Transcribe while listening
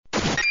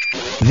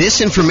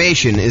This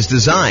information is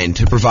designed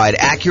to provide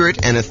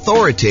accurate and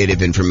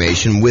authoritative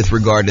information with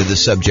regard to the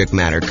subject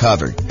matter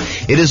covered.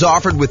 It is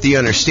offered with the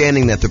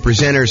understanding that the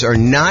presenters are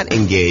not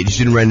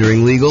engaged in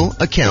rendering legal,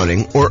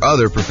 accounting, or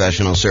other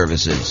professional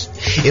services.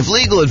 If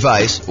legal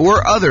advice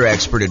or other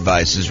expert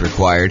advice is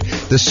required,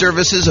 the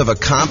services of a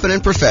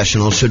competent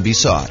professional should be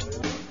sought.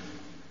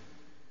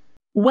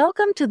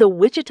 Welcome to the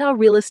Wichita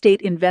Real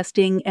Estate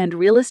Investing and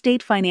Real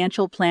Estate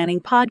Financial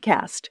Planning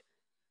Podcast.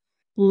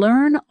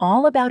 Learn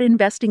all about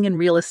investing in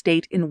real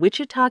estate in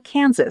Wichita,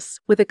 Kansas,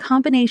 with a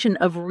combination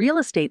of real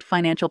estate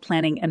financial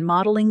planning and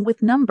modeling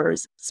with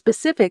numbers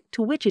specific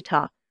to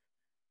Wichita,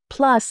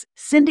 plus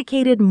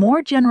syndicated,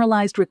 more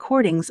generalized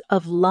recordings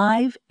of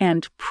live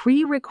and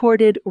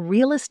pre-recorded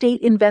real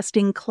estate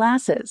investing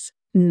classes,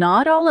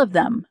 not all of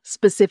them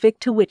specific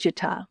to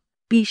Wichita.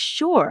 Be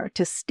sure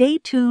to stay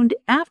tuned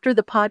after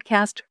the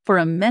podcast for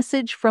a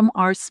message from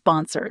our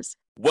sponsors.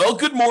 Well,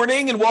 good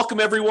morning and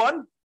welcome,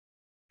 everyone.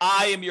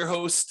 I am your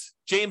host,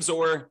 James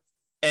Orr,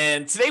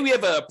 and today we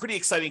have a pretty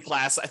exciting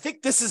class. I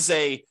think this is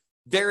a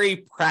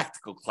very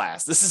practical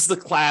class. This is the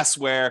class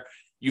where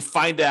you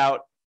find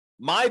out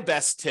my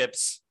best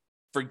tips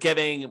for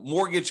getting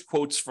mortgage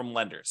quotes from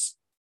lenders.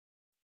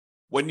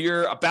 When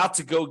you're about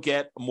to go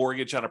get a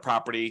mortgage on a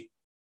property,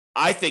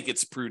 I think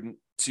it's prudent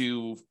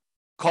to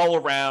call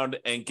around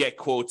and get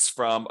quotes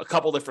from a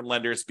couple different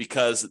lenders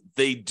because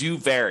they do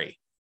vary.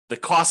 The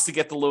cost to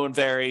get the loan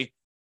vary.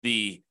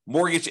 The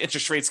mortgage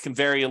interest rates can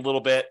vary a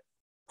little bit,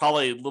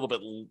 probably a little bit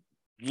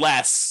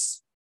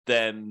less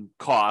than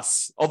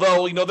costs.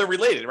 Although, they're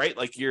related, right?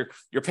 Like you're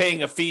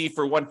paying a fee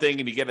for one thing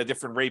and you get a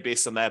different rate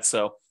based on that.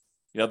 So,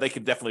 they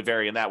can definitely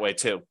vary in that way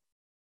too.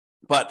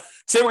 But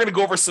today we're going to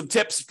go over some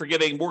tips for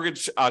getting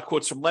mortgage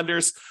quotes from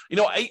lenders.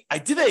 I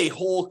did a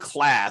whole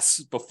class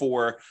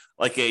before,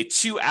 like a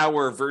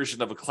 2-hour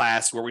version of a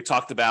class where we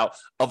talked about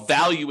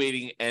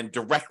evaluating and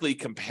directly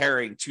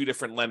comparing 2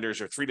 different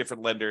lenders or 3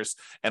 different lenders.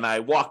 And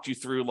I walked you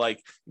through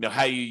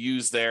how you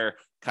use their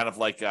kind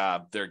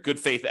of their good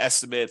faith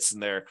estimates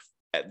and their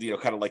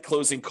kind of like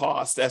closing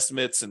cost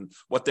estimates and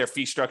what their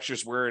fee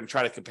structures were and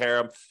try to compare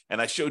them.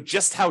 And I showed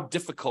just how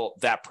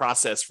difficult that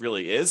process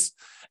really is.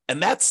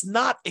 And that's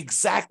not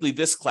exactly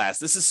this class.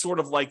 This is sort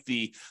of like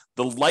the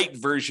light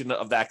version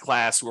of that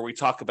class where we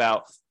talk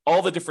about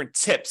all the different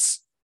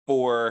tips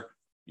for,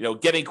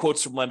 getting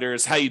quotes from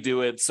lenders, how you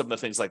do it, some of the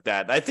things like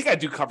that. And I think I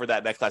do cover that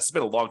in that class. It's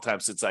been a long time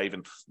since I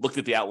even looked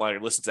at the outline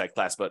or listened to that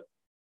class, but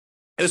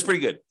it was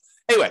pretty good.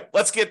 Anyway,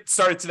 let's get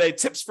started today.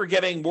 Tips for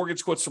getting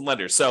mortgage quotes from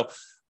lenders. So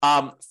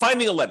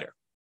finding a lender.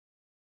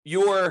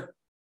 Your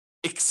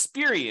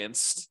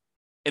experienced,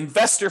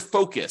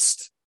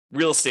 investor-focused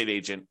real estate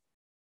agent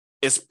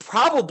is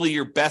probably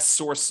your best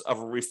source of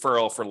a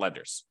referral for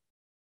lenders.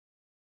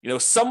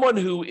 Someone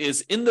who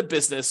is in the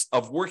business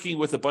of working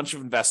with a bunch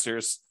of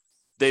investors,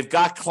 they've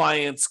got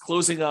clients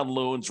closing on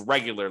loans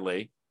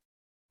regularly.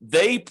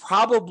 They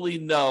probably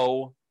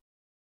know,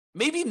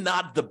 maybe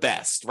not the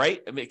best, right?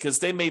 Because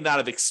they may not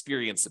have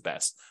experienced the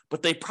best,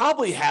 but they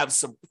probably have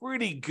some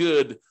pretty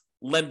good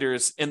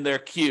lenders in their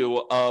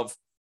queue of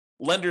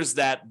lenders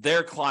that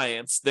their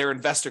clients, their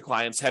investor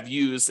clients have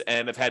used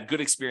and have had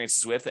good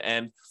experiences with.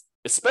 And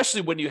especially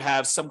when you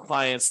have some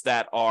clients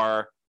that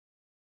are,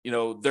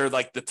 they're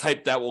like the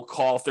type that will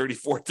call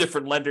 34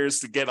 different lenders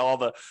to get all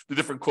the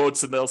different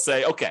quotes. And they'll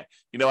say, okay,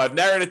 I've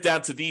narrowed it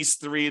down to these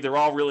 3. They're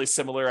all really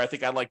similar. I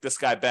think I like this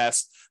guy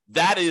best.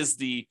 That is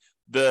the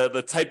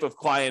type of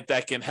client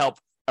that can help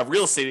a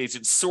real estate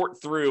agent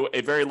sort through a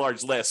very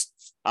large list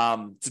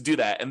to do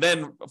that. And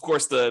then, of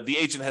course, the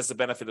agent has the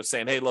benefit of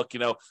saying, hey, look,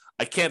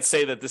 I can't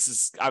say that this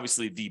is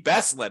obviously the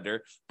best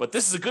lender, but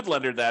this is a good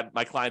lender that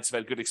my clients have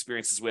had good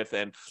experiences with,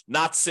 and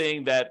not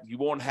saying that you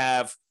won't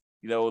have,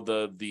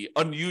 the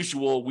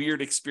unusual,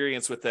 weird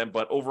experience with them,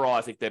 but overall,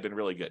 I think they've been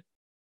really good.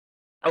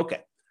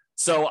 Okay.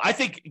 So I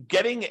think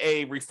getting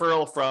a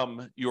referral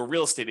from your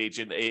real estate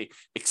agent, a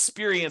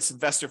experienced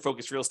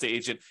investor-focused real estate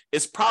agent,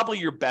 is probably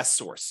your best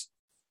source.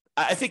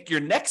 I think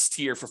your next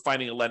tier for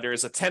finding a lender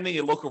is attending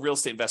a local real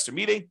estate investor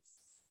meeting,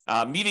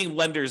 meeting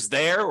lenders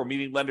there or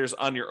meeting lenders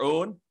on your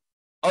own,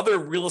 other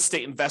real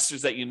estate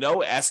investors that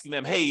asking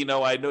them, hey,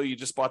 I know you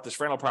just bought this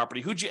rental property.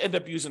 Who'd you end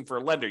up using for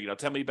a lender?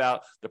 Tell me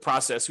about the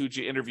process. Who'd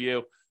you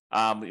interview?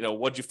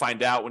 What'd you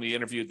find out when you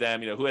interviewed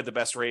them? Who had the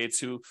best rates?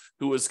 Who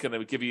was going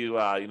to give you,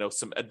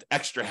 some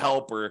extra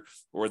help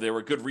or they were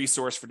a good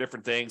resource for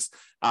different things.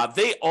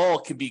 They all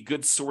can be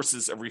good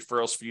sources of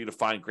referrals for you to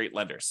find great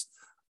lenders.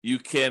 You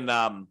can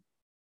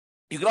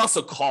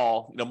also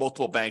call,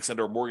 multiple banks and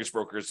or mortgage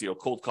brokers,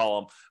 cold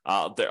call them.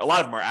 A lot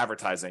of them are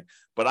advertising,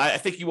 but I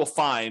think you will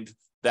find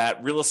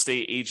that real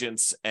estate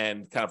agents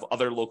and kind of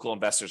other local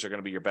investors are going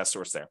to be your best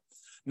source there.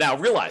 Now,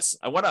 realize,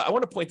 I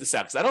want to point this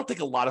out because I don't think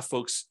a lot of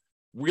folks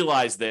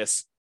realize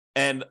this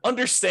and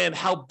understand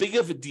how big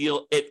of a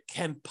deal it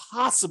can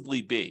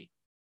possibly be.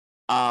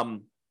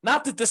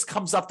 Not that this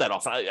comes up that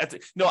often.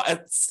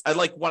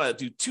 I want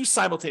to do 2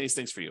 simultaneous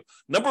things for you.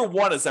 Number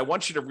one is I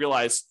want you to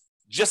realize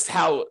just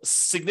how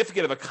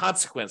significant of a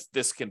consequence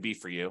this can be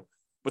for you.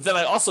 But then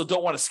I also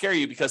don't want to scare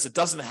you because it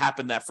doesn't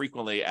happen that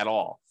frequently at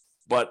all.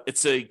 But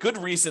it's a good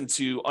reason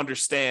to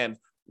understand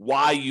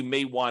why you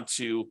may want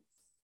to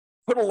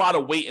put a lot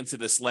of weight into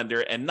this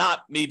lender and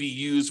not maybe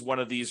use one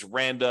of these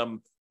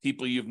random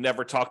people you've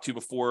never talked to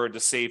before to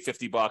save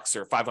 $50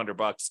 or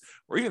 $500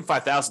 or even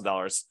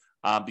 $5,000.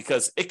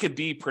 Because it could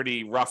be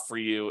pretty rough for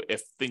you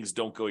if things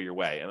don't go your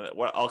way. And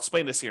I'll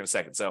explain this here in a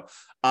second. So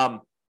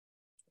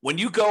when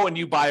you go and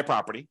you buy a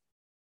property,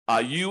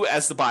 you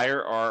as the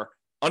buyer are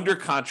under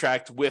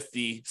contract with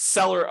the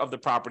seller of the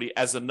property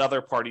as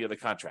another party of the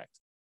contract.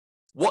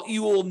 What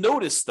you will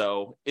notice,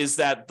 though, is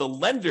that the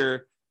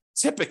lender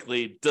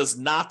typically does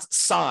not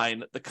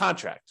sign the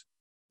contract.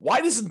 Why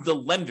doesn't the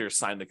lender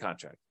sign the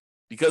contract?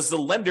 Because the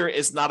lender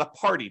is not a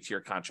party to your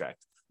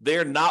contract.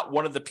 They're not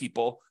one of the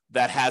people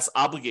that has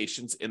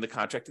obligations in the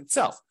contract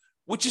itself,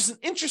 which is an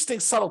interesting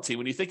subtlety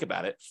when you think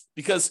about it,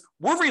 because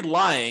we're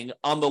relying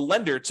on the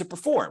lender to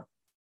perform,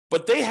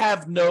 but they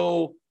have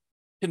no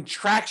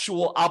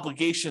contractual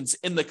obligations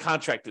in the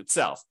contract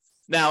itself.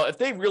 Now, if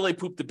they really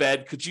poop the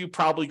bed, could you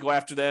probably go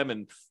after them?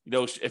 And,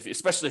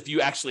 especially if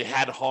you actually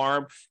had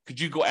harm, could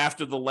you go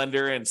after the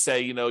lender and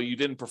say, you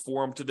didn't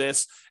perform to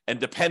this? And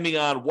depending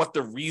on what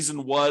the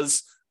reason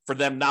was for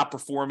them not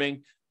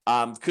performing,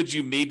 could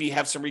you maybe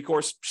have some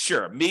recourse?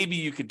 Sure, maybe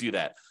you could do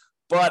that.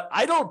 But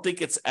I don't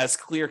think it's as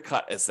clear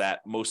cut as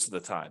that most of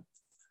the time.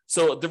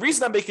 So the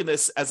reason I'm making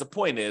this as a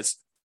point is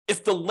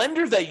if the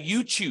lender that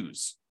you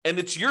choose, and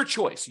it's your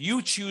choice,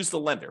 you choose the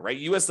lender, right?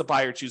 You as the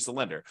buyer choose the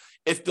lender.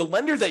 If the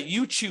lender that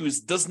you choose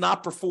does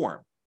not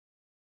perform,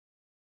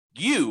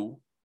 you,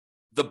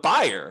 the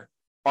buyer,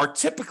 are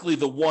typically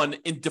the one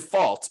in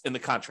default in the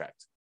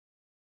contract.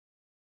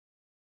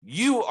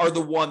 You are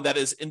the one that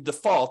is in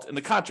default in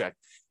the contract.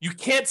 You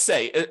can't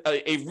say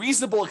a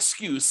reasonable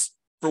excuse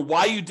for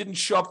why you didn't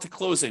show up to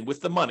closing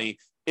with the money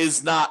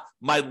is not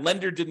my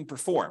lender didn't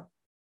perform,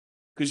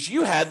 because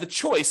you had the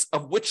choice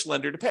of which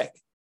lender to pick.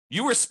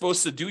 You were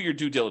supposed to do your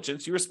due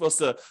diligence. You were supposed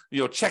to,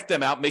 check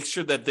them out, make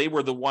sure that they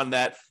were the one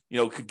that,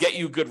 could get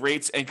you good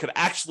rates and could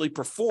actually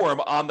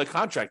perform on the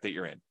contract that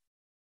you're in.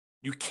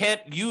 You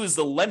can't use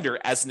the lender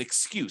as an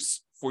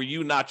excuse for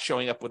you not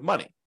showing up with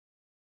money.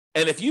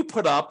 And if you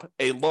put up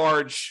a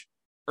large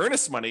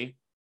earnest money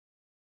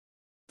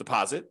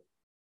deposit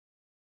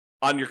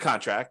on your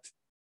contract,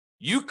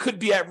 you could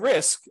be at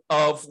risk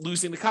of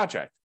losing the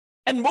contract.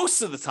 And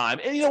most of the time,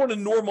 and in a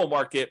normal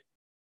market,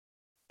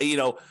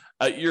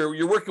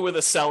 you're working with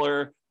a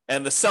seller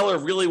and the seller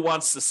really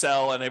wants to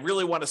sell and they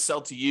really want to sell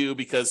to you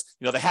because,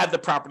 they had the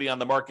property on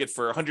the market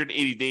for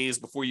 180 days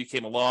before you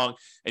came along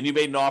and you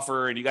made an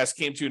offer and you guys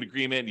came to an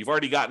agreement and you've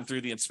already gotten through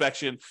the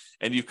inspection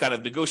and you've kind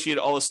of negotiated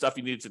all the stuff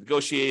you needed to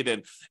negotiate.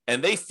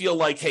 And they feel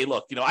like, hey,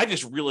 look, I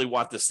just really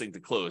want this thing to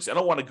close. I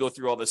don't want to go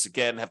through all this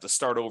again, have to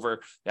start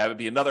over. That would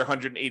be another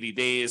 180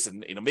 days.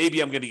 And,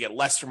 maybe I'm going to get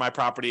less for my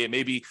property. And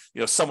maybe,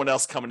 someone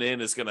else coming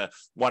in is going to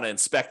want to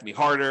inspect me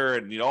harder.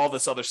 And, all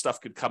this other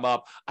stuff could come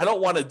up. I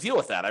don't want to deal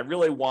with that. I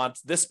really want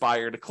this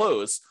buyer to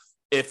close.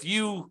 If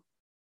you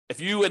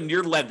and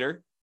your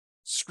lender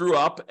screw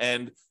up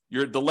and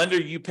the lender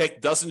you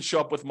pick doesn't show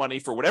up with money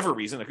for whatever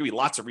reason, there could be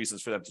lots of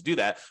reasons for them to do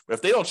that, but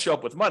if they don't show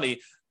up with money,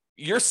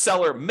 your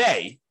seller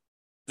may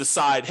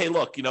decide, hey,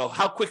 look,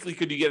 how quickly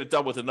could you get it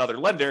done with another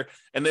lender?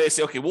 And they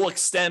say, okay, we'll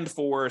extend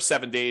for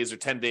 7 days or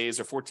 10 days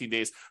or 14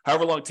 days,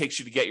 however long it takes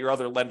you to get your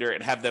other lender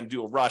and have them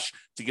do a rush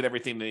to get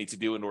everything they need to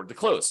do in order to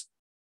close.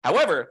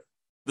 However,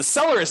 the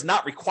seller is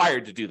not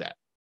required to do that.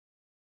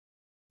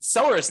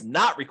 Seller is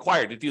not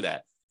required to do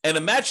that. And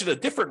imagine a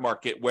different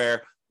market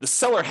where the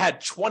seller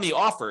had 20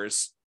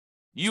 offers,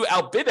 you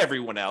outbid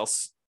everyone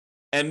else,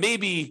 and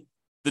maybe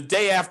the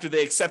day after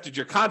they accepted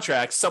your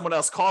contract, someone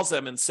else calls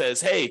them and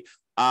says, hey,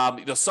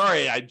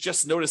 sorry, I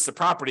just noticed the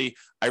property.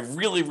 I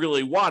really,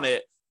 really want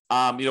it.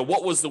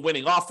 What was the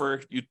winning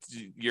offer?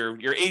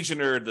 Your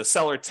agent or the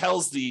seller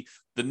tells the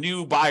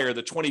new buyer,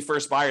 the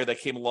 21st buyer that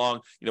came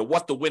along,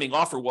 what the winning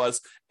offer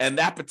was. And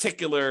that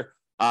particular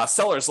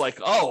seller's like,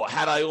 oh,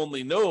 had I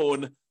only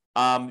known,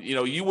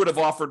 you would have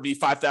offered me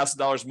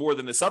 $5,000 more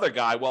than this other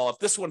guy. Well, if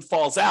this one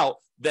falls out,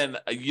 then,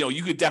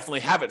 you could definitely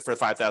have it for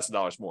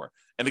 $5,000 more.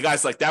 And the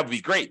guy's like, that would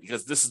be great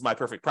because this is my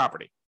perfect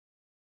property.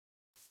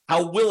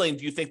 How willing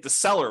do you think the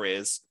seller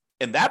is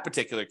in that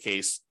particular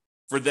case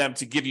for them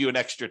to give you an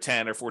extra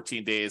 10 or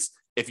 14 days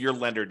if your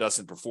lender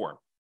doesn't perform?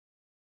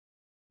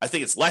 I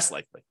think it's less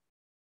likely.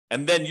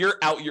 And then you're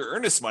out your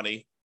earnest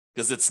money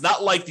because it's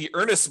not like the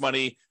earnest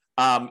money,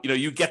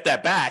 you get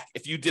that back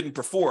if you didn't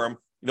perform,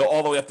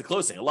 all the way up to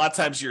closing. A lot of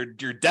times your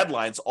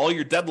deadlines, all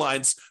your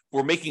deadlines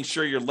for making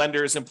sure your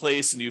lender is in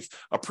place and you've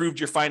approved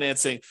your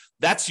financing,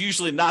 that's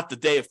usually not the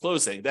day of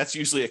closing. That's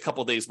usually a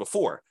couple of days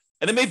before.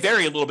 And it may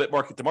vary a little bit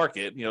market to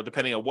market,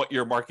 depending on what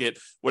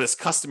is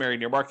customary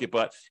in your market.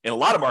 But in a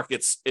lot of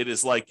markets, it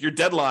is like your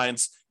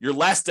deadlines, your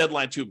last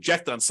deadline to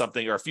object on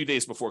something are a few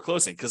days before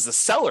closing because the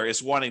seller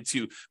is wanting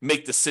to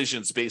make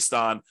decisions based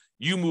on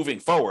you moving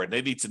forward.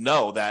 They need to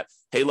know that,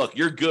 hey, look,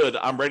 you're good.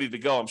 I'm ready to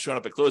go. I'm showing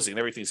up at closing and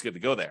everything's good to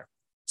go there.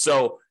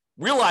 So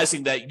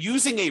realizing that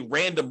using a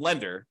random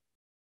lender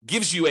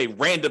gives you a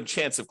random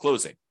chance of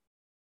closing.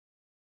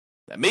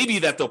 That may be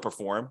that they'll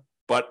perform,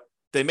 but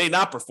they may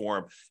not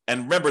perform.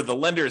 And remember, the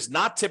lender is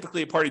not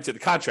typically a party to the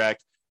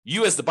contract.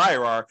 You as the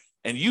buyer are,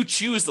 and you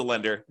choose the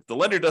lender. If the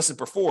lender doesn't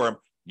perform,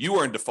 you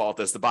are in default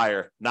as the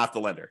buyer, not the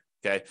lender.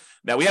 Okay.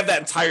 Now we have that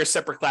entire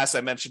separate class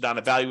I mentioned on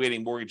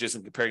evaluating mortgages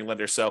and comparing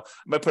lenders. So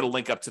I'm going to put a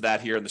link up to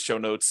that here in the show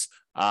notes,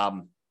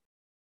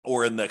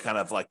 or in the kind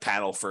of like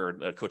panel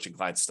for coaching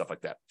clients, stuff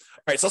like that.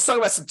 All right. So let's talk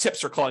about some tips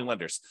for calling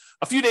lenders.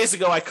 A few days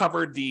ago, I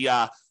covered the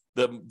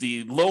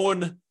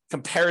loan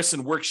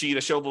comparison worksheet.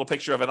 I showed a little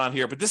picture of it on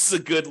here, but this is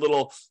a good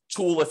little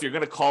tool if you're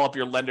going to call up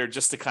your lender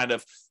just to kind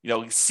of,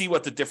 see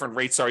what the different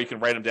rates are. You can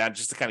write them down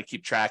just to kind of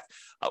keep track,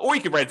 or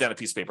you can write it down on a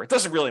piece of paper. It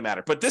doesn't really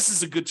matter, but this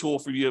is a good tool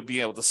for you to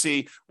be able to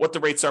see what the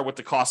rates are, what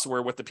the costs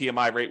were, what the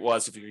PMI rate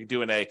was, if you're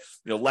doing a,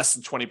 less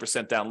than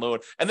 20% down loan,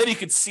 and then you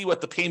can see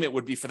what the payment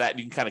would be for that. And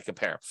you can kind of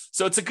compare.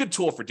 So it's a good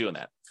tool for doing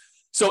that.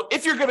 So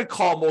if you're going to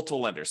call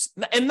multiple lenders,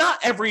 and not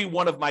every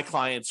one of my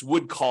clients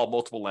would call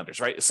multiple lenders,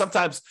 right?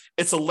 Sometimes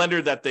it's a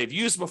lender that they've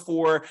used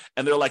before,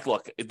 and they're like,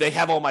 look, they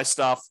have all my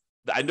stuff.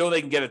 I know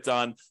they can get it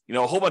done.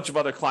 A whole bunch of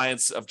other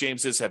clients of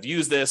James's have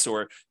used this,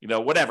 or,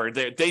 whatever.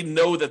 They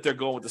know that they're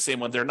going with the same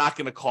one. They're not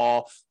going to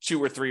call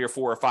 2 or 3 or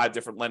 4 or 5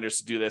 different lenders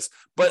to do this.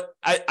 But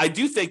I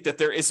do think that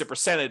there is a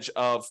percentage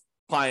of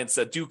clients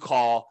that do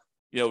call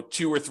 2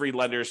 or 3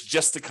 lenders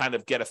just to kind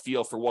of get a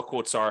feel for what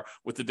quotes are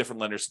with the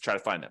different lenders to try to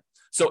find them.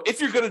 So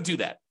if you're going to do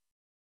that,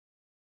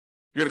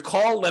 you're going to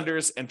call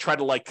lenders and try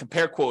to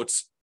compare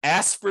quotes,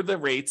 ask for the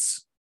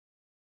rates,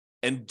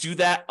 and do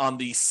that on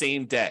the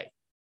same day.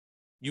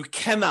 You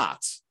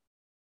cannot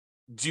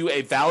do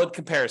a valid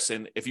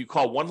comparison if you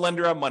call one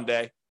lender on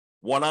Monday,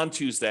 one on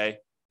Tuesday,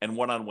 and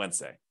one on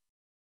Wednesday.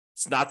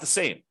 It's not the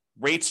same.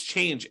 Rates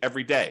change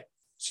every day.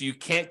 So you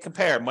can't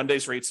compare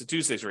Monday's rates to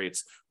Tuesday's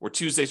rates, or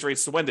Tuesday's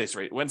rates to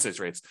Wednesday's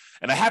rates.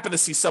 And I happen to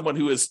see someone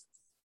who is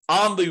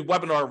on the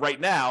webinar right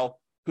now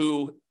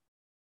who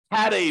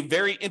had a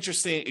very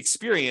interesting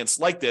experience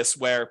like this,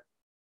 where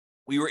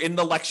we were in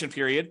the election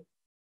period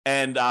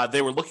and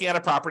they were looking at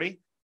a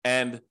property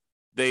and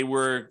they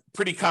were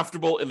pretty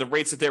comfortable in the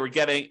rates that they were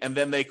getting. And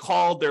then they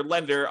called their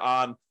lender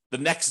on the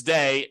next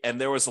day, and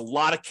there was a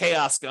lot of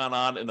chaos going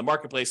on in the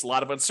marketplace, a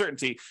lot of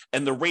uncertainty,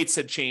 and the rates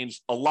had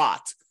changed a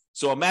lot.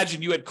 So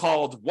imagine you had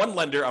called one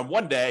lender on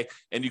one day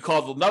and you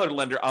called another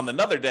lender on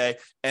another day,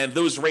 and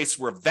those rates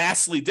were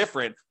vastly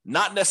different,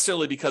 not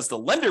necessarily because the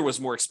lender was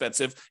more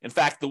expensive. In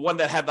fact, the one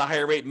that had the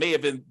higher rate may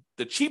have been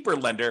the cheaper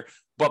lender,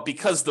 but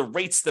because the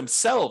rates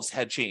themselves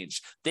had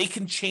changed. They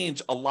can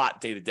change a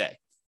lot day to day.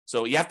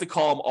 So you have to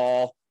call them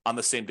all on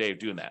the same day of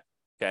doing that.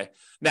 Okay.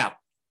 Now,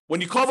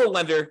 when you call the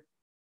lender,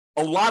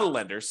 a lot of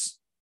lenders,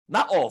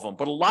 not all of them,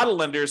 but a lot of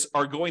lenders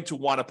are going to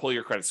want to pull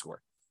your credit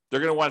score. They're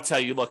going to want to tell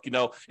you, look,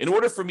 in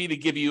order for me to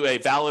give you a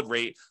valid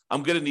rate,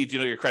 I'm going to need to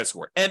know your credit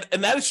score. And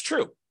that is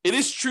true. It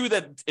is true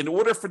that in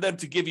order for them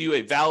to give you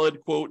a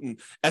valid quote and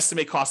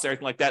estimate cost,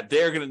 everything like that,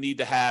 they're going to need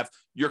to have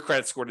your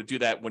credit score to do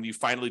that when you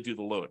finally do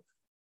the loan.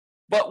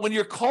 But when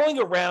you're calling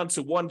around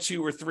to 1,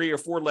 2, or 3 or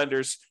 4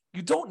 lenders,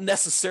 you don't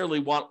necessarily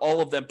want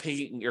all of them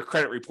paying your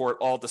credit report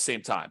all at the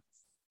same time.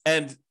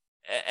 And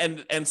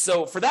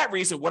so for that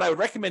reason, what I would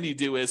recommend you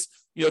do is,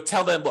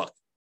 tell them, look,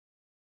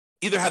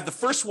 either have the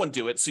first one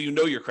do it so you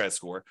know your credit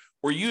score,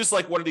 or use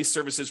one of these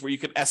services where you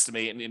can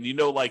estimate and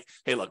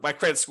hey, look, my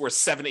credit score is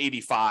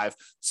 785.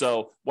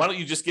 So why don't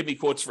you just give me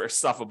quotes for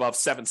stuff above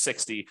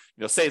 760?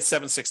 Say it's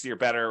 760 or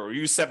better, or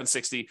use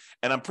 760.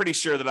 And I'm pretty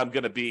sure that I'm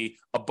going to be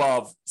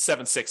above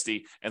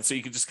 760. And so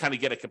you can just kind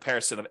of get a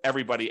comparison of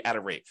everybody at a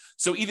rate.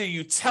 So either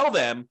you tell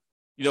them,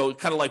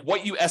 kind of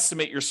what you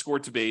estimate your score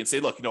to be, and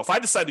say, look, if I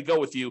decide to go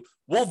with you,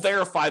 we'll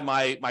verify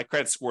my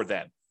credit score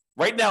then.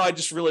 Right now, I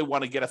just really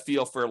want to get a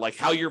feel for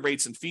how your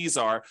rates and fees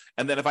are.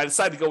 And then if I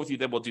decide to go with you,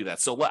 then we'll do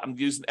that. So I'm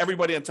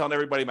telling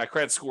everybody my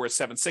credit score is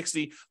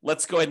 760.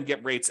 Let's go ahead and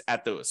get rates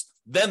at those.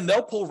 Then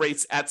they'll pull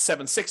rates at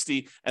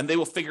 760, and they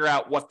will figure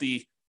out what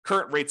the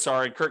current rates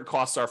are and current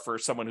costs are for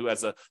someone who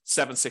has a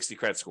 760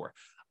 credit score.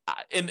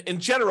 In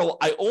general,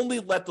 I only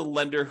let the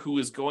lender who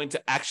is going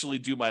to actually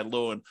do my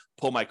loan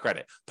pull my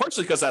credit,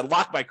 partially because I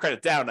lock my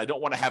credit down. I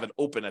don't want to have it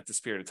open at this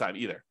period of time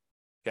either.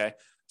 Okay.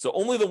 So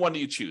only the one that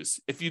you choose.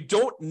 If you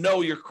don't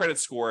know your credit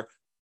score,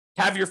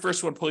 have your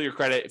first one pull your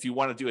credit if you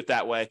want to do it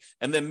that way.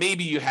 And then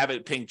maybe you have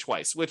it ping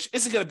twice, which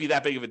isn't going to be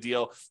that big of a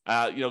deal.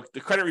 The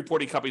credit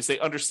reporting companies, they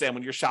understand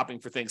when you're shopping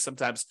for things,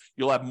 sometimes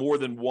you'll have more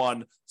than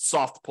one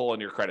soft pull on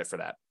your credit for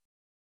that.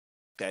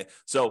 Okay.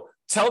 So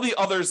tell the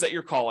others that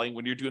you're calling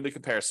when you're doing the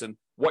comparison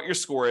what your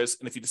score is.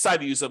 And if you decide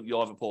to use them,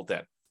 you'll have it pulled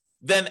then.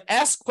 Then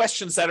ask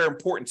questions that are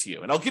important to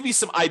you. And I'll give you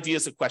some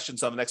ideas of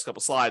questions on the next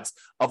couple slides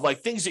of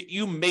things that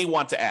you may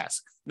want to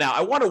ask. Now,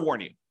 I want to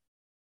warn you.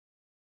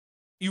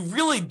 You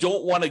really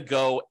don't want to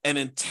go and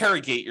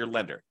interrogate your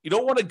lender. You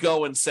don't want to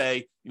go and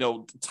say,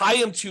 tie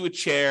them to a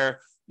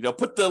chair,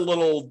 put the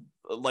little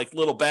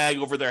bag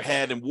over their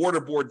head and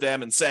waterboard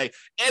them and say,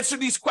 answer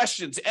these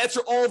questions,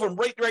 answer all of them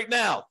right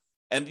now.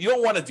 And you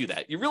don't want to do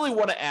that. You really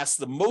want to ask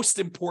the most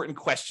important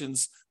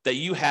questions that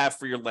you have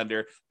for your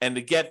lender and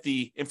to get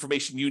the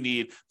information you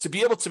need to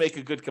be able to make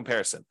a good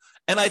comparison.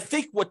 And I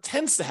think what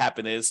tends to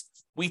happen is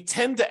we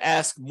tend to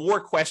ask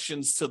more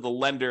questions to the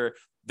lender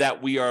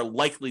that we are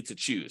likely to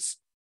choose.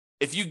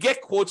 If you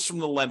get quotes from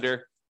the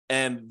lender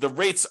and the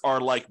rates are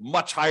like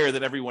much higher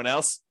than everyone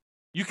else,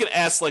 you can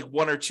ask like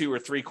 1 or 2 or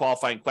 3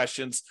 qualifying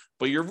questions,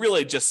 but you're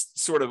really just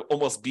sort of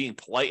almost being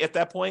polite at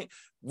that point.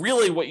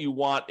 Really what you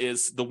want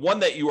is the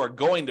one that you are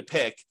going to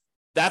pick.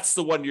 That's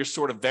the one you're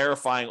sort of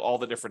verifying all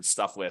the different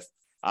stuff with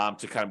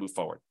to kind of move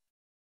forward.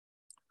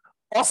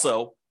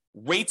 Also,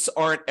 rates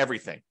aren't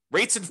everything.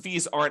 Rates and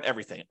fees aren't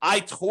everything. I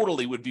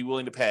totally would be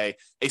willing to pay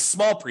a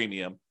small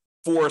premium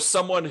for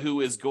someone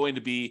who is going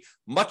to be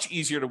much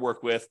easier to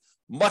work with,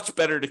 much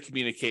better to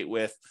communicate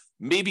with,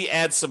 maybe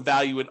add some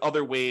value in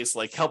other ways,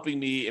 like helping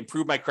me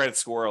improve my credit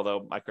score,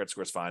 although my credit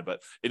score is fine.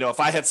 But, if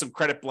I had some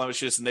credit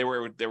blemishes and they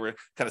were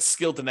kind of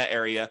skilled in that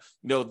area,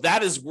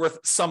 that is worth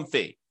some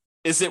fee.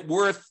 Is it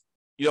worth,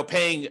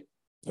 paying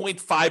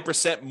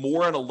 0.5%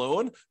 more on a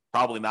loan?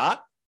 Probably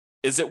not.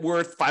 Is it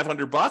worth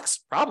 $500?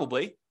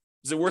 Probably.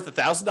 Is it worth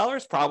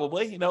 $1,000?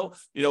 Probably.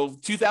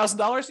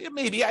 $2,000? Yeah,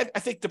 maybe. I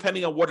think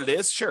depending on what it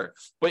is, sure.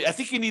 But I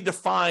think you need to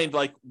find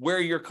like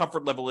where your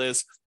comfort level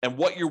is and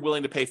what you're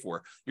willing to pay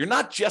for. You're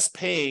not just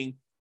paying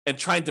and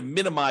trying to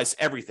minimize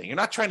everything. You're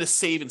not trying to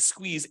save and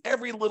squeeze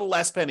every little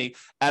last penny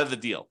out of the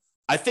deal.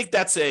 I think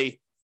that's a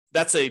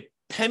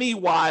penny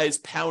wise,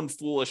 pound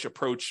foolish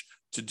approach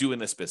to doing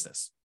this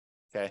business.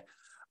 Okay.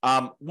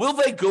 Will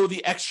they go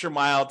the extra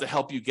mile to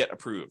help you get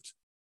approved?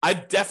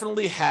 I've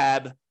definitely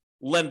had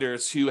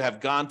lenders who have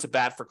gone to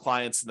bat for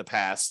clients in the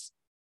past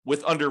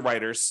with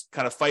underwriters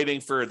kind of fighting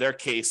for their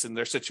case and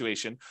their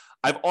situation.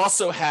 I've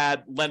also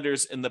had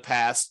lenders in the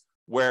past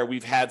where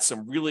we've had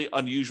some really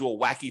unusual,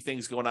 wacky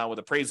things going on with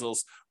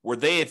appraisals where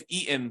they have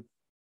eaten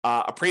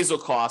appraisal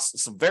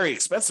costs, some very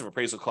expensive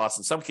appraisal costs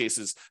in some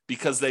cases,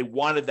 because they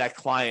wanted that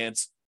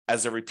client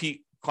as a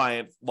repeat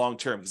client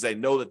long-term because they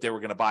know that they were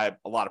going to buy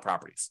a lot of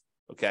properties.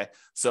 Okay.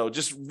 So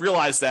just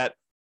realize that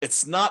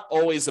it's not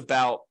always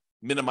about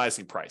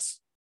minimizing price.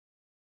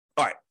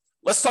 All right,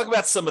 let's talk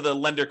about some of the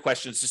lender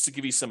questions just to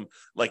give you some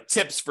like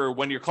tips for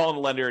when you're calling a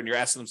lender and you're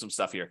asking them some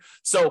stuff here.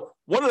 So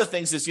one of the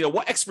things is,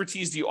 what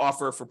expertise do you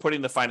offer for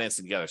putting the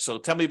financing together? So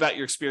tell me about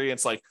your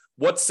experience, like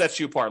what sets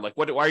you apart? Like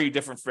why are you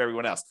different from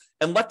everyone else?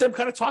 And let them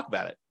kind of talk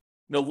about it.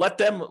 Let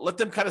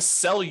them kind of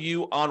sell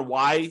you on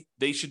why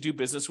they should do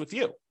business with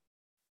you.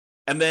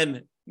 And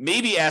then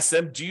maybe ask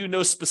them, do you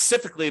know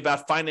specifically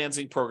about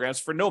financing programs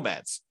for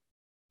nomads?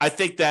 I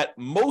think that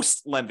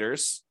most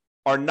lenders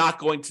are not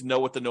going to know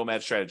what the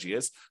nomad strategy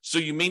is. So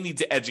you may need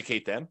to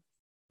educate them.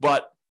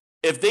 But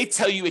if they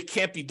tell you it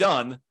can't be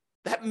done,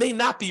 that may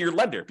not be your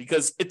lender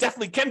because it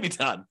definitely can be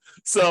done.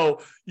 So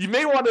you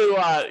may want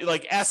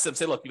to ask them,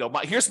 say, look,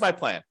 here's my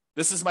plan.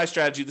 This is my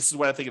strategy. This is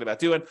what I'm thinking about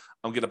doing.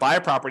 I'm going to buy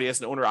a property as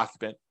an owner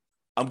occupant.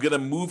 I'm going to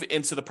move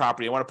into the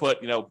property. I want to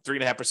put,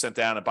 3.5%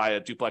 down and buy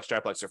a duplex,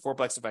 triplex, or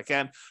fourplex if I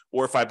can.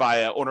 Or if I buy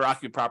an owner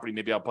occupant property,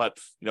 maybe I'll put,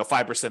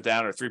 5%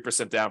 down or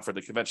 3% down for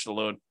the conventional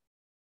loan.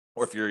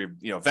 Or if you're,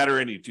 a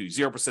veteran, you do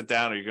 0%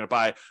 down, or you're going to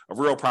buy a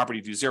rural property,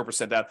 you do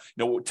 0% down.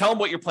 Tell them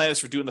what your plan is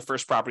for doing the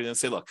first property, and then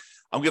say, look,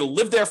 I'm going to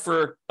live there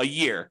for a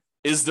year.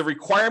 Is the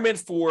requirement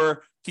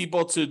for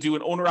people to do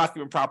an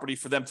owner-occupant property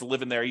for them to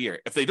live in there a year?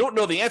 If they don't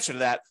know the answer to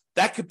that,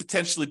 that could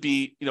potentially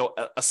be,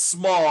 a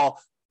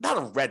small, not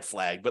a red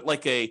flag, but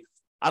like a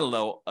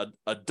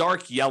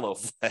dark yellow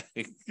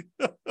flag.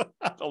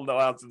 I don't know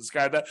how to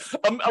describe that.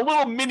 A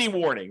little mini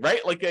warning,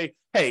 right? Like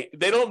hey,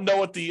 they don't know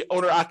what the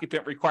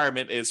owner-occupant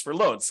requirement is for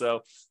loans,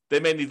 so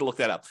they may need to look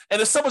that up.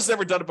 And if someone's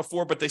never done it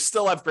before, but they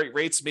still have great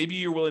rates, maybe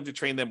you're willing to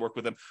train them, work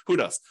with them. Who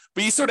knows?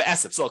 But you sort of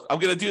ask them, so look, I'm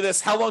going to do this.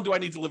 How long do I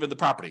need to live in the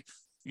property?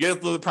 You have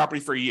to live in the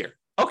property for a year.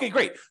 Okay,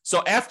 great.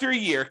 So after a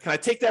year, can I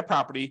take that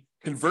property,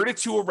 convert it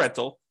to a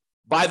rental,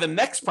 buy the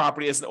next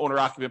property as an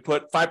owner-occupant,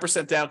 put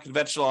 5% down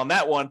conventional on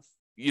that one,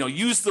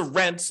 use the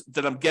rent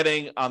that I'm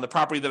getting on the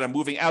property that I'm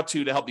moving out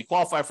to help me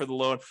qualify for the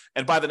loan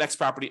and buy the next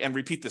property and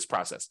repeat this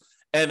process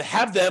and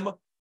have them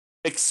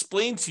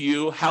explain to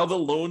you how the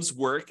loans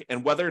work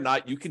and whether or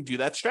not you can do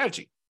that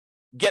strategy.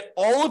 Get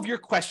all of your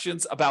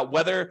questions about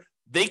whether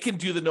they can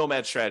do the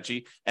nomad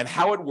strategy and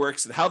how it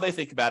works and how they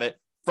think about it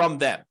from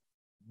them.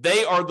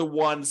 They are the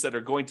ones that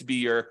are going to be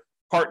your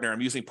partner.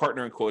 I'm using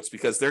partner in quotes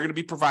because they're going to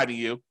be providing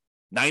you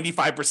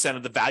 95%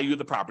 of the value of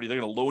the property. They're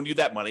going to loan you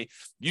that money,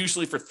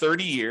 usually for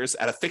 30 years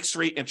at a fixed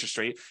rate interest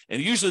rate.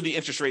 And usually the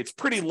interest rate's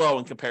pretty low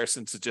in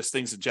comparison to just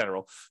things in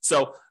general.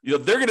 So, they're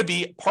going to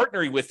be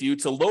partnering with you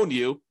to loan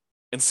you,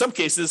 in some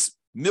cases,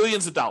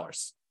 millions of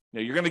dollars.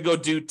 You're going to go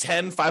do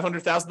 $10,000,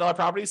 $500,000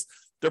 properties.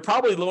 They're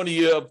probably loaning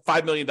you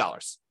 $5 million.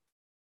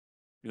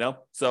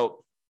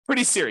 So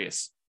pretty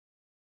serious.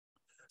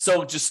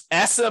 So just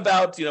ask them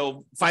about,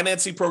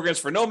 financing programs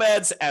for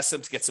nomads, ask them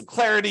to get some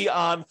clarity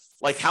on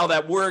like how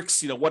that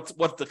works,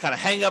 what the kind of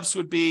hangups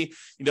would be,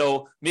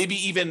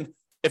 maybe even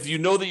if you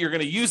know that you're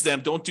going to use them,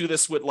 don't do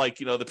this with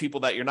the people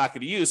that you're not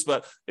going to use.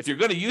 But if you're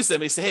going to use them,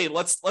 they say, hey,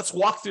 let's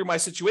walk through my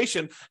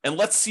situation and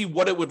let's see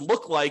what it would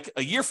look like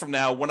a year from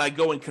now when I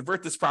go and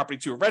convert this property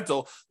to a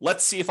rental.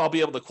 Let's see if I'll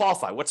be able to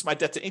qualify. What's my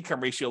debt to income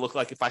ratio look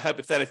like if I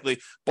hypothetically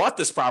bought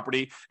this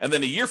property and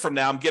then a year from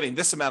now I'm getting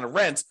this amount of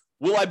rent?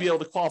 Will I be able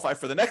to qualify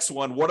for the next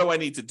one? What do I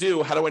need to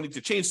do? How do I need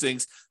to change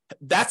things?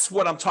 That's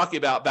what I'm talking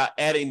about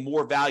adding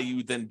more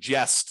value than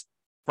just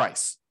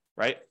price,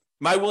 right?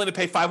 Am I willing to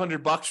pay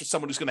 $500 for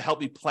someone who's going to help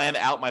me plan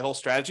out my whole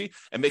strategy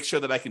and make sure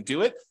that I can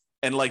do it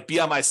and be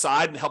on my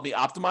side and help me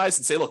optimize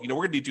and say, look, we're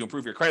going to need to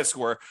improve your credit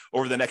score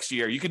over the next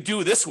year. You can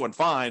do this one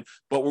fine,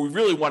 but we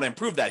really want to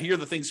improve that. Here are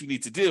the things we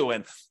need to do.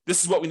 And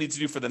this is what we need to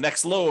do for the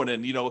next loan.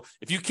 And,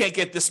 if you can't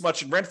get this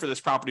much in rent for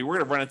this property, we're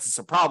going to run into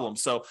some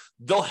problems. So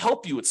they'll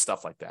help you with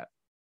stuff like that.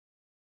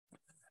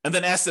 And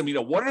then ask them,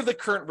 what are the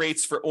current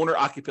rates for owner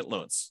occupant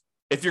loans?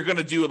 If you're going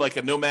to do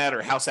a nomad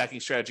or house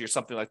hacking strategy or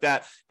something like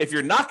that. If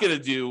you're not going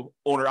to do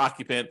owner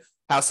occupant,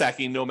 house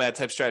hacking, nomad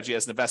type strategy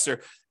as an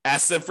investor,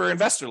 ask them for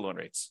investor loan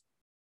rates.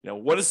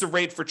 What is the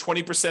rate for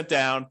 20%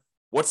 down?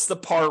 What's the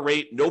par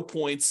rate? No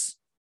points.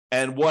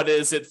 And what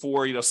is it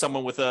for,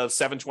 someone with a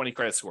 720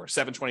 credit score,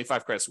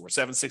 725 credit score,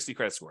 760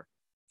 credit score?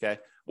 Okay.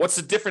 What's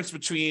the difference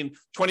between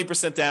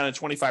 20% down and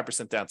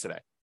 25% down today?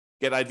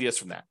 Get ideas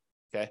from that.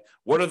 Okay.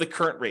 What are the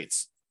current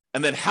rates?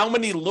 And then how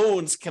many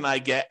loans can I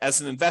get as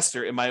an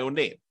investor in my own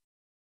name?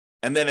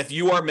 And then if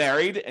you are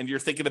married and you're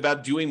thinking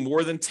about doing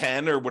more than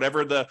 10 or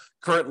whatever the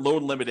current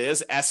loan limit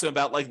is, ask them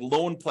about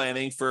loan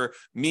planning for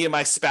me and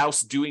my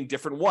spouse doing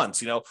different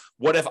ones.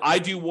 What if I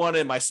do one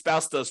and my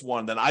spouse does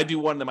one, then I do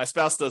one and my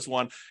spouse does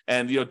one.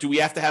 And, do we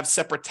have to have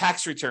separate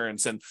tax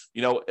returns? And,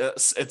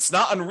 it's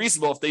not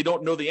unreasonable if they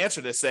don't know the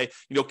answer to say,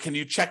 can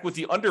you check with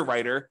the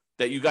underwriter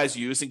that you guys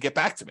use and get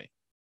back to me?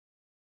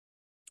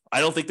 I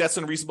don't think that's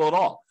unreasonable at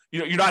all.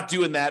 You're not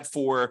doing that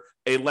for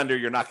a lender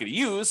you're not going to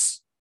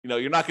use.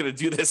 You're not going to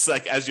do this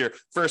as your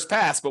first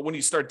pass, but when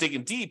you start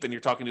digging deep and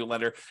you're talking to a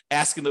lender,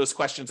 asking those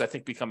questions, I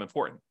think, become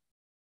important.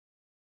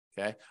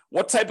 Okay.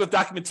 What type of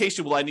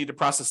documentation will I need to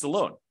process the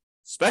loan?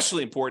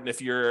 Especially important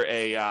if you're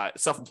a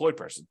self-employed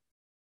person,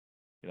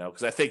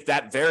 because I think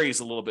that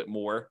varies a little bit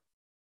more,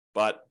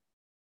 but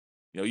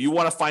you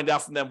want to find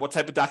out from them what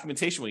type of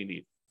documentation will you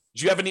need.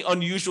 Did you have any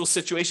unusual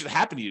situation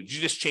happen to you? Did you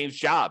just change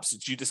jobs?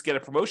 Did you just get a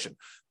promotion?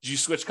 Did you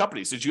switch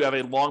companies? Did you have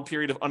a long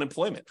period of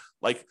unemployment?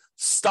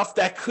 Stuff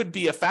that could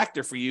be a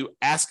factor for you,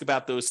 ask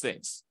about those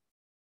things.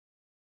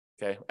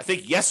 Okay. I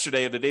think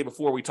yesterday or the day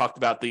before we talked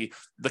about the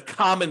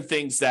common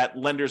things that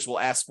lenders will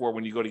ask for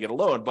when you go to get a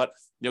loan, but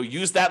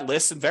use that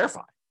list and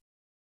verify.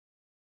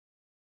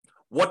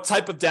 What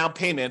type of down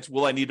payment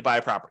will I need to buy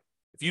a property?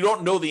 If you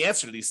don't know the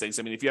answer to these things,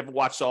 if you haven't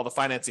watched all the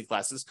financing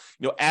classes,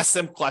 ask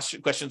them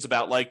questions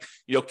about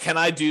can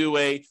I do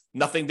a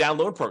nothing down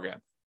loan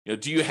program?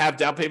 Do you have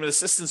down payment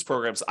assistance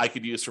programs I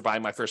could use for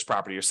buying my first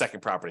property or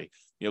second property?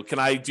 Can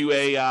I do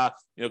a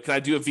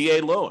VA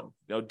loan?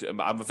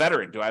 I'm a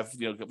veteran. Do I have,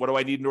 what do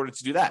I need in order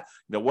to do that?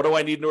 What do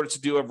I need in order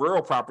to do a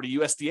rural property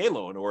USDA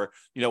loan? Or,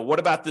 what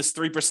about this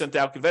 3%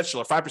 down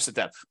conventional or 5%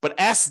 down? But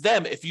ask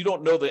them, if you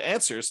don't know the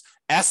answers,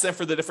 ask them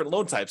for the different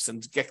loan types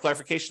and get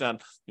clarification on,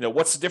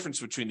 what's the difference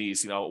between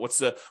these? What's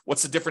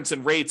the difference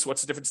in rates?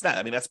 What's the difference in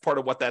that? That's part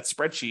of what that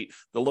spreadsheet,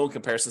 the loan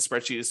comparison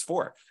spreadsheet, is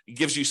for. It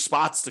gives you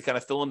spots to kind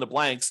of fill in the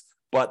blanks,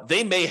 but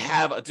they may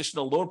have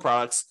additional loan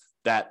products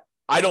that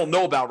I don't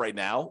know about right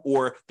now,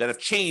 or that have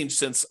changed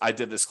since I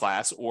did this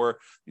class, or,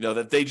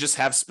 that they just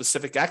have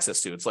specific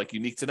access to. It's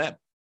unique to them.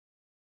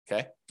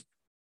 Okay.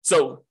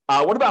 So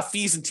what about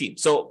fees and team?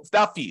 So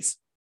about fees,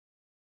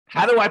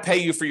 how do I pay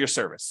you for your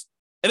service?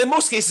 And in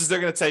most cases, they're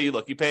going to tell you,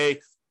 look, you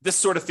pay this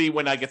sort of fee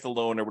when I get the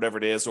loan or whatever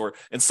it is, or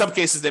in some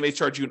cases, they may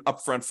charge you an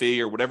upfront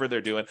fee or whatever they're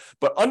doing,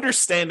 but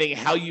understanding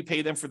how you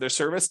pay them for their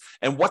service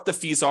and what the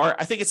fees are,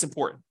 I think it's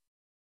important.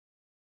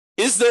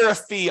 Is there a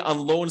fee on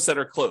loans that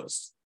are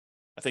closed?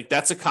 I think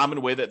that's a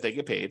common way that they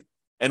get paid.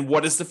 And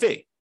what is the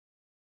fee?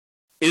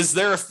 Is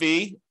there a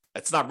fee?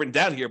 It's not written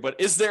down here,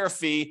 but is there a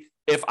fee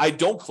if I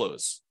don't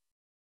close?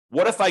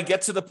 What if I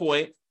get to the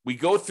point, we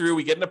go through,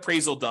 we get an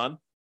appraisal done,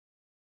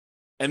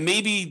 and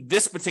maybe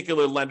this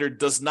particular lender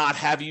does not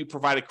have you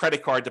provide a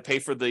credit card to pay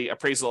for the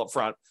appraisal up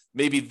front.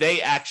 Maybe they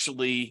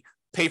actually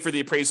pay for the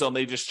appraisal and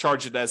they just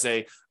charge it as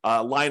a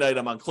line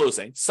item on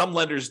closing. Some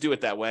lenders do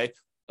it that way.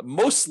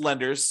 Most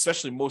lenders,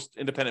 especially most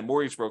independent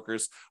mortgage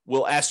brokers,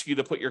 will ask you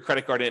to put your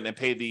credit card in and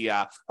pay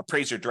the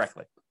appraiser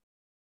directly.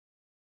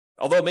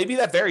 Although maybe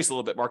that varies a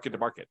little bit market to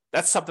market.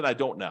 That's something I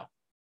don't know.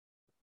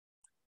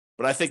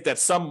 But I think that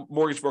some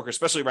mortgage brokers,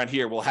 especially around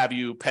here, will have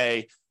you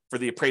pay for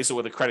the appraisal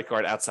with a credit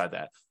card outside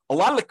that. A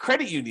lot of the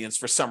credit unions,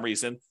 for some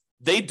reason,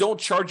 they don't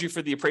charge you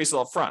for the appraisal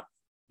up front.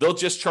 They'll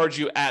just charge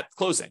you at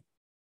closing.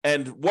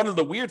 And one of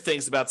the weird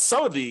things about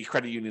some of the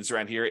credit unions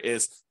around here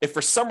is if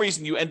for some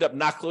reason you end up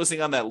not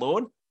closing on that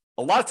loan,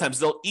 a lot of times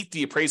they'll eat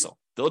the appraisal.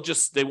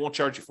 They won't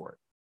charge you for it.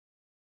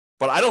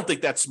 But I don't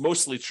think that's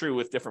mostly true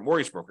with different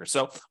mortgage brokers.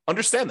 So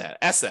understand that.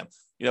 Ask them,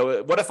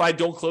 what if I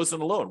don't close on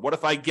the loan? What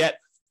if I get,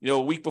 a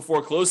week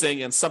before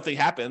closing and something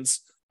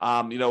happens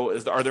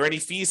Are there any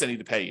fees I need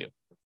to pay you?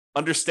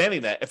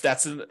 Understanding that if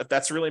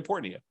that's really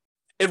important to you.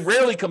 It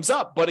rarely comes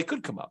up, but it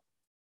could come up.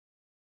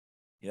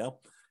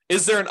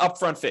 Is there an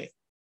upfront fee?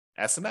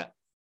 Ask them that.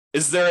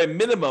 Is there a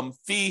minimum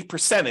fee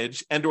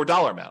percentage and or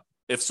dollar amount?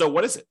 If so,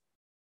 what is it?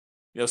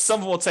 Some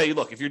of them will tell you,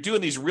 look, if you're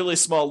doing these really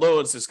small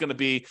loans, it's going to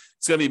be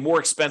more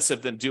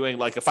expensive than doing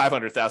like a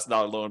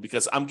 $500,000 loan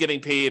because I'm getting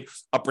paid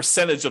a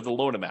percentage of the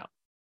loan amount.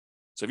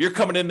 So if you're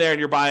coming in there and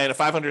you're buying a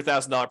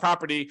 $500,000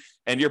 property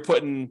and you're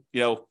putting,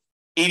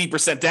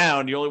 80%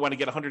 down, you only want to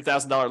get a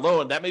 $100,000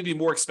 loan, that may be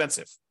more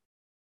expensive.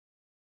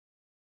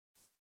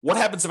 What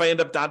happens if I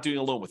end up not doing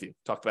a loan with you?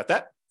 Talked about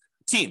that.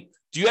 Team,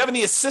 do you have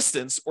any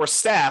assistants or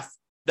staff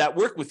that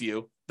work with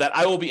you that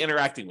I will be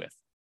interacting with?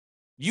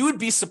 You would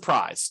be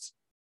surprised.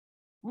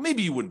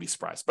 Maybe you wouldn't be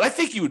surprised, but I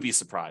think you would be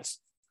surprised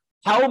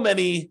how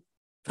many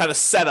kind of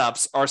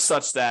setups are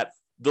such that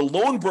the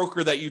loan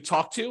broker that you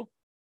talk to,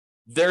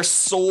 their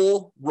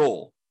sole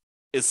role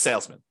is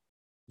salesman.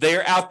 They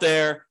are out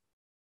there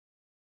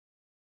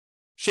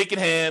shaking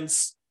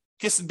hands,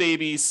 kissing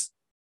babies,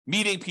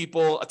 meeting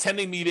people,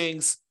 attending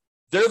meetings.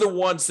 They're the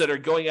ones that are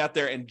going out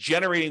there and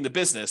generating the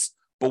business.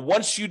 But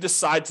once you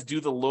decide to do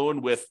the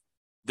loan with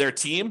their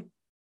team,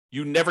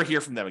 you never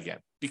hear from them again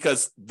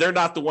because they're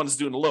not the ones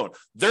doing the loan.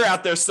 They're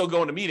out there still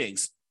going to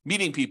meetings,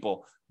 meeting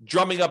people,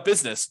 drumming up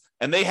business,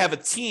 and they have a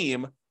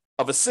team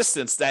of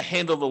assistants that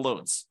handle the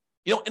loans.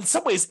 In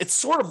some ways, it's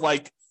sort of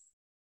like,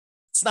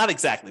 it's not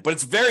exactly, but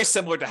it's very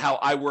similar to how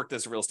I worked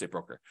as a real estate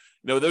broker.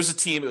 There's a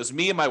team. It was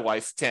me and my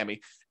wife,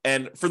 Tammy.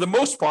 And for the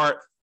most part,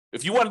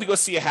 if you wanted to go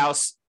see a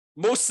house,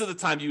 most of the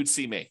time you would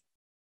see me.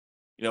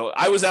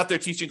 I was out there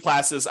teaching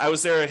classes. I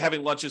was there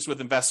having lunches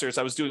with investors.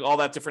 I was doing all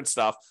that different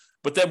stuff.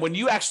 But then when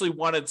you actually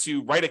wanted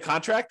to write a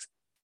contract,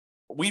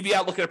 we'd be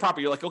out looking at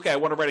property. You're like, okay, I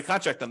want to write a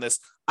contract on this.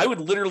 I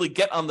would literally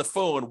get on the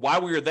phone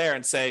while we were there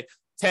and say,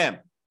 Tam,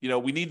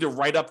 we need to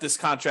write up this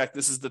contract.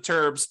 This is the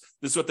terms.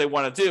 This is what they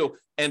want to do.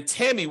 And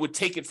Tammy would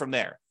take it from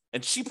there.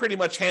 And she pretty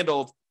much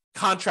handled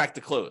contract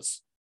to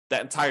close,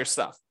 that entire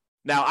stuff.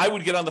 Now, I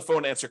would get on the phone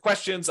and answer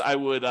questions. I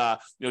would,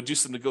 do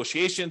some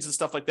negotiations and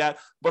stuff like that.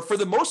 But for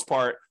the most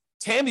part,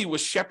 Tammy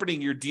was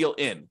shepherding your deal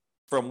in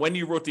from when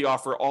you wrote the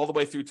offer all the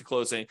way through to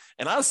closing,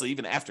 and honestly,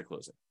 even after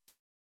closing.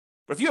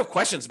 But if you have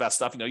questions about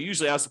stuff,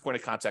 usually I was the point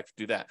of contact to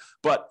do that.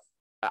 But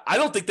I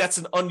don't think that's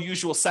an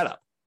unusual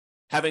setup.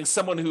 Having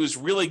someone who's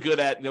really good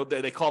at,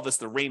 they call this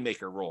the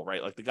rainmaker role,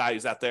 right? Like the guy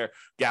who's out there,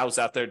 gal who's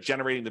out there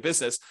generating the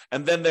business.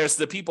 And then there's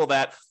the people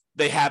that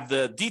they have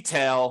the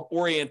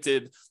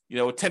detail-oriented,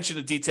 attention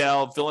to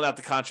detail, filling out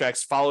the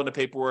contracts, following the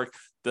paperwork,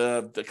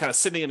 the kind of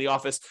sitting in the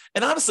office.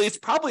 And honestly, it's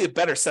probably a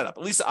better setup.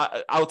 At least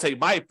I will tell you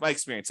my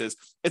experience is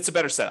it's a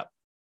better setup.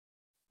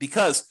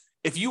 Because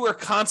if you are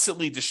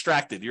constantly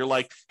distracted, you're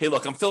like, hey,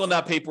 look, I'm filling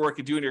out paperwork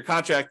and doing your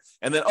contract.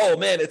 And then, oh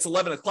man, it's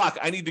 11 o'clock.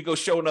 I need to go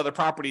show another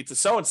property to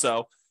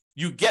so-and-so.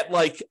 You get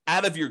like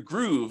out of your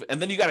groove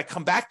and then you got to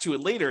come back to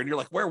it later. And you're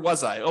like, where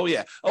was I? Oh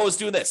yeah. Oh, I was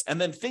doing this.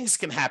 And then things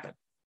can happen.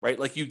 Right?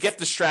 Like you get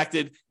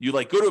distracted, you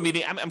like go to a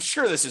meeting. I'm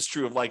sure this is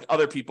true of like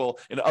other people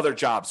in other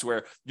jobs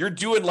where you're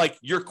doing like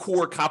your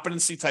core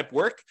competency type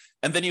work.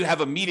 And then you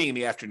have a meeting in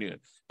the afternoon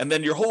and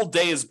then your whole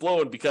day is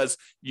blown because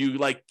you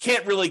like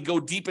can't really go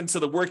deep into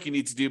the work you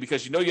need to do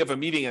because you have a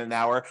meeting in an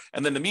hour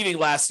and then the meeting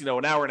lasts, an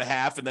hour and a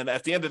half. And then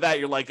at the end of that,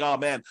 you're like, oh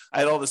man, I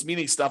had all this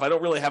meeting stuff. I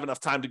don't really have enough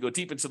time to go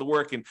deep into the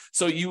work. And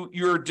so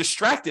you're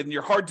distracted and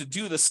you're hard to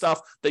do the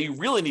stuff that you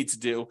really need to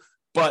do.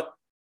 But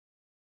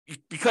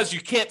because you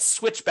can't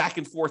switch back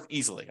and forth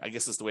easily, I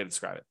guess is the way to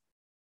describe it.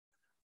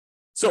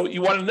 So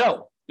you want to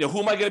know, who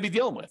am I going to be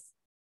dealing with?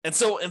 And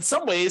so in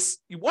some ways,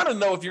 you want to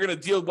know if you're going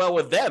to deal well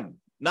with them,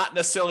 not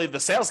necessarily the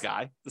sales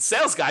guy. The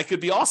sales guy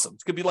could be awesome.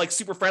 It could be like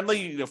super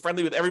friendly,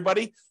 friendly with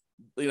everybody,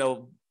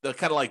 the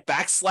kind of like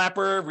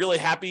backslapper, really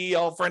happy,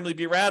 all friendly,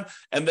 be around.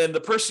 And then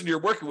the person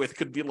you're working with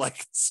could be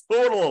like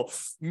total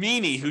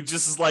meanie who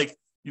just is like,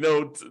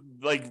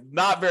 like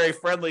not very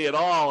friendly at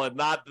all and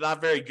not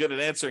very good at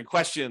answering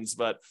questions,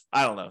 but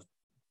I don't know.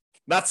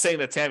 Not saying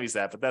that Tammy's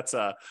that, but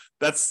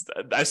that's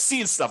I've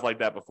seen stuff like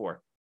that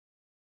before.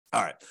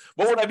 All right.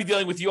 What would I be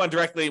dealing with you on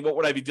directly? And what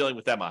would I be dealing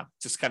with them on?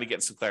 Just kind of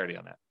getting some clarity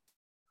on that.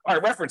 All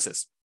right.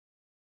 References.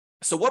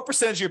 So what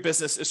percentage of your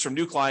business is from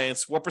new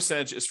clients? What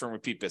percentage is from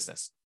repeat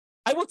business?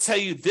 I will tell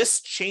you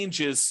this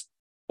changes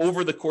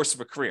over the course of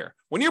a career.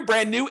 When you're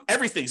brand new,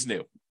 everything's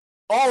new.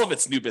 All of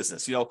it's new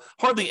business,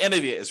 hardly any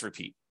of it is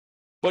repeat.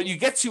 But you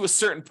get to a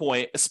certain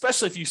point,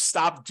 especially if you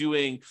stop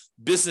doing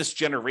business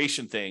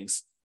generation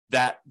things,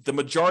 that the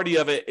majority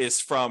of it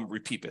is from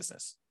repeat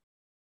business.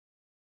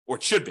 Or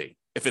it should be.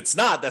 If it's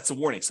not, that's a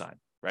warning sign,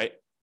 right?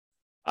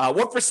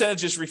 What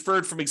percentage is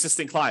referred from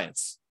existing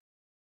clients?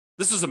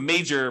 This was a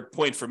major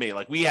point for me.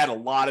 Like we had a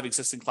lot of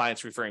existing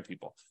clients referring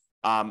people.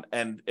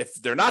 And if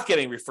they're not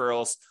getting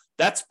referrals,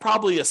 that's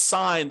probably a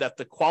sign that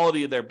the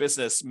quality of their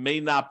business may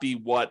not be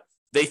what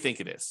they think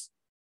it is,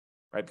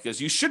 right?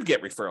 Because you should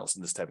get referrals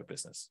in this type of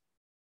business.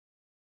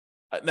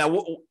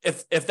 Now,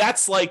 if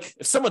that's like,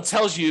 if someone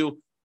tells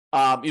you,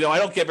 I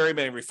don't get very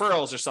many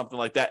referrals or something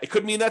like that, it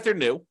could mean that they're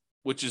new,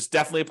 which is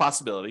definitely a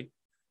possibility.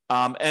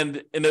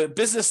 And in a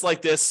business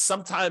like this,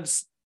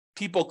 sometimes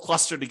people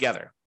cluster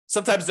together.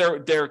 Sometimes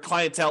their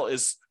clientele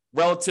is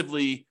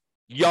relatively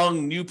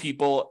young, new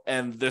people,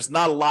 and there's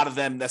not a lot of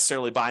them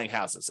necessarily buying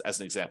houses,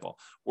 as an example.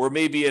 Or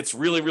maybe it's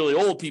really, really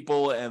old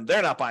people and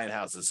they're not buying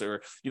houses.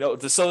 Or,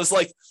 so it's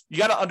like, you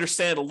got to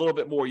understand a little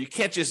bit more. You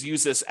can't just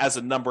use this as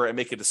a number and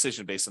make a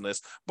decision based on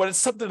this, but it's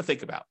something to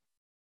think about.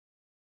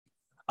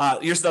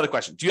 Here's another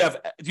question. Do you have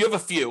a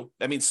few,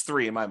 that means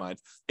 3 in my mind,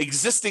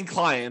 existing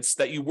clients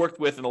that you worked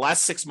with in the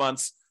last 6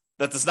 months?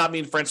 That does not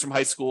mean friends from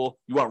high school.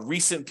 You want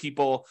recent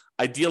people,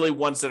 ideally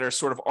ones that are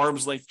sort of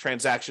arm's length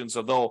transactions,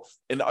 although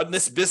in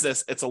this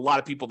business, it's a lot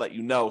of people that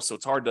you know, so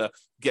it's hard to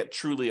get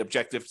truly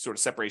objective sort of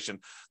separation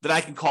that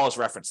I can call as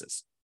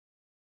references.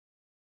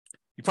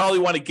 You probably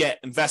want to get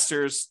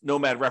investors,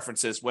 nomad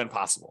references when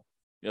possible.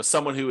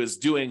 Someone who is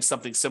doing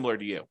something similar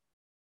to you.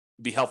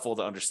 It'd be helpful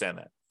to understand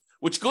that.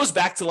 Which goes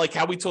back to like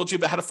how we told you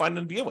about how to find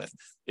them to deal with.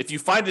 If you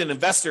find an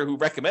investor who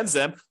recommends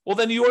them, well,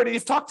 then you already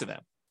have talked to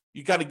them.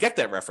 You got to get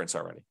that reference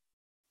already.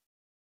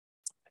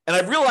 And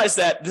I've realized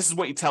that this is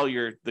what you tell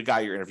the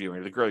guy you're interviewing,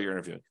 or the girl you're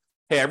interviewing.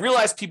 Hey, I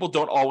realize people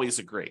don't always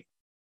agree.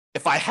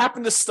 If I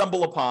happen to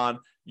stumble upon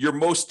your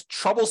most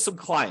troublesome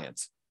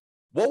client,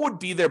 what would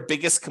be their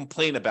biggest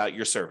complaint about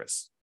your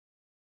service?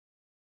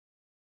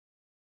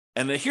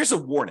 And then here's a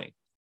warning.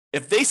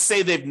 If they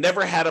say they've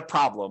never had a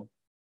problem,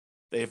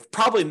 they've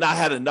probably not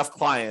had enough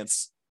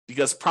clients,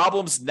 because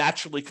problems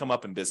naturally come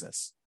up in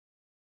business.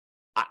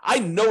 I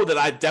know that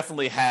I've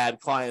definitely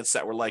had clients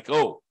that were like,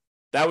 oh,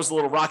 that was a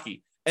little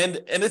rocky.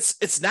 And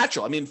it's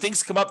natural. I mean,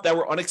 things come up that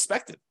were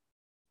unexpected.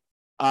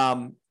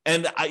 And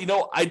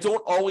I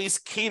don't always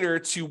cater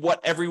to what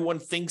everyone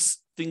thinks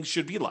things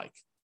should be like,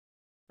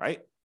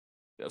 right?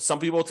 Some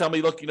people tell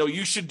me, look,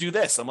 you should do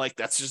this. I'm like,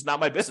 that's just not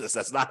my business.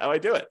 That's not how I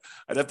do it.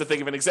 I'd have to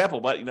think of an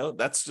example, but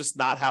that's just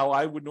not how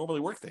I would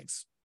normally work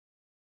things.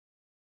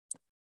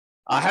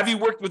 Have you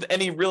worked with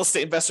any real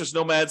estate investors,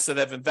 nomads that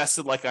have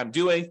invested like I'm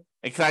doing?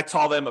 And can I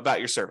tell them about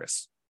your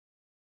service?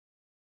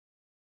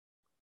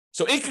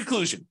 So in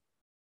conclusion,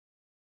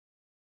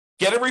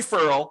 get a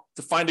referral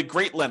to find a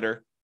great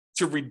lender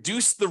to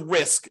reduce the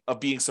risk of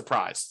being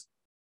surprised.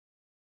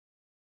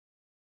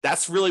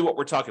 That's really what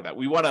we're talking about.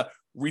 We want to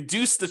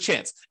reduce the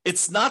chance.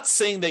 It's not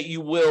saying that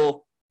you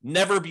will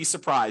never be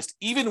surprised,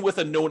 even with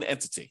a known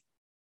entity,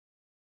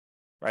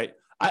 right?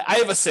 I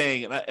have a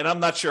saying, and I'm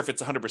not sure if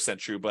it's 100%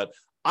 true, but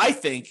I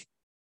think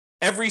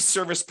every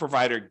service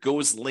provider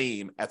goes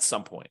lame at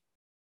some point.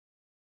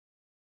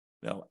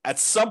 At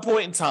some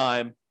point in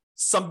time,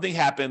 something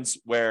happens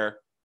where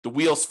the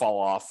wheels fall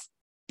off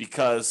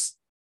because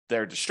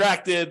they're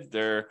distracted,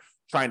 they're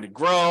trying to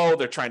grow,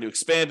 they're trying to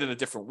expand in a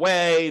different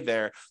way,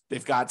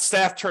 they've got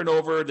staff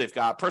turnover, they've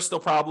got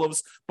personal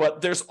problems, but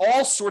there's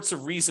all sorts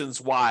of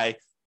reasons why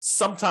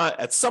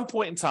at some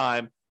point in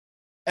time,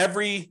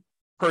 every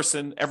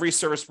person, every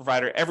service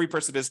provider, every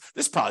person this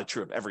is probably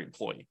true of every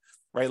employee,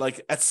 right?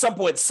 Like at some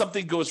point,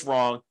 something goes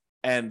wrong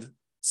and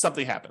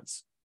something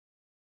happens.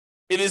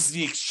 It is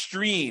the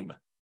extreme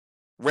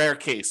rare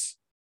case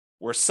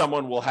where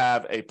someone will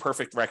have a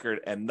perfect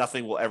record and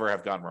nothing will ever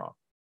have gone wrong.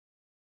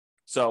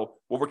 So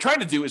what we're trying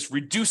to do is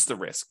reduce the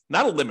risk,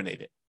 not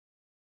eliminate it.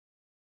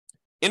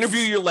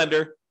 Interview your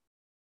lender,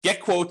 get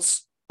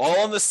quotes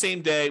all on the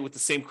same day with the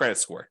same credit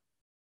score.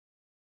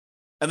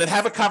 And then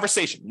have a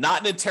conversation, not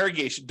an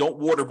interrogation. Don't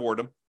waterboard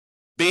them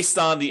based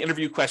on the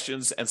interview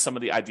questions and some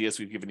of the ideas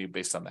we've given you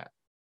based on that.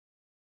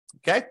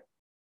 Okay?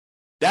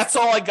 That's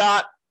all I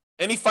got.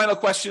 Any final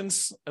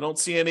questions? I don't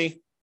see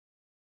any.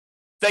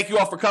 Thank you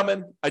all for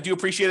coming. I do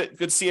appreciate it.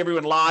 Good to see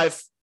everyone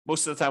live.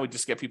 Most of the time, we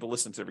just get people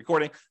listening to the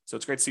recording, so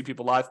it's great to see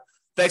people live.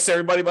 Thanks,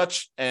 everybody,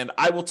 much, and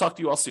I will talk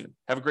to you all soon.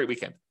 Have a great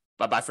weekend.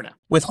 Bye-bye for now.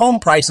 With home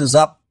prices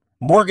up,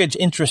 mortgage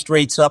interest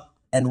rates up,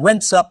 and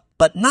rents up,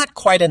 but not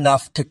quite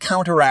enough to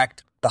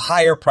counteract the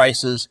higher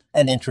prices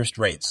and interest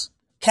rates.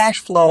 Cash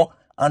flow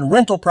on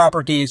rental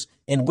properties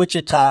in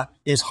Wichita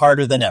is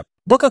harder than ever.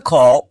 Book a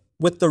call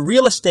with the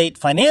Real Estate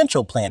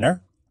Financial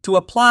Planner to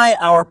apply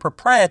our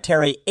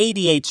proprietary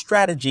 88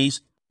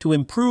 strategies to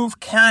improve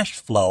cash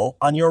flow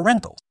on your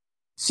rentals.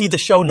 See the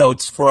show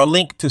notes for a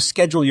link to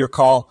schedule your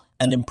call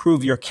and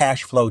improve your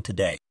cash flow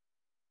today.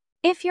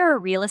 If you're a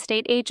real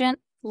estate agent,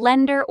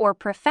 lender, or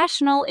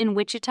professional in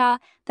Wichita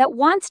that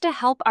wants to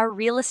help our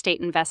real estate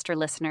investor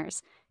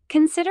listeners,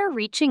 consider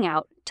reaching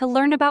out to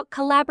learn about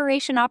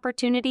collaboration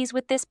opportunities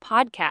with this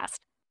podcast.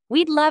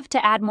 We'd love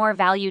to add more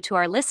value to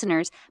our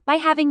listeners by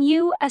having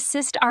you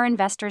assist our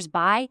investors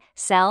buy,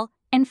 sell,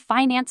 and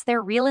finance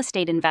their real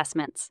estate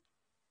investments.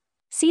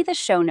 See the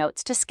show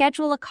notes to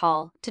schedule a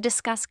call to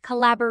discuss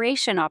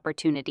collaboration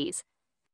opportunities.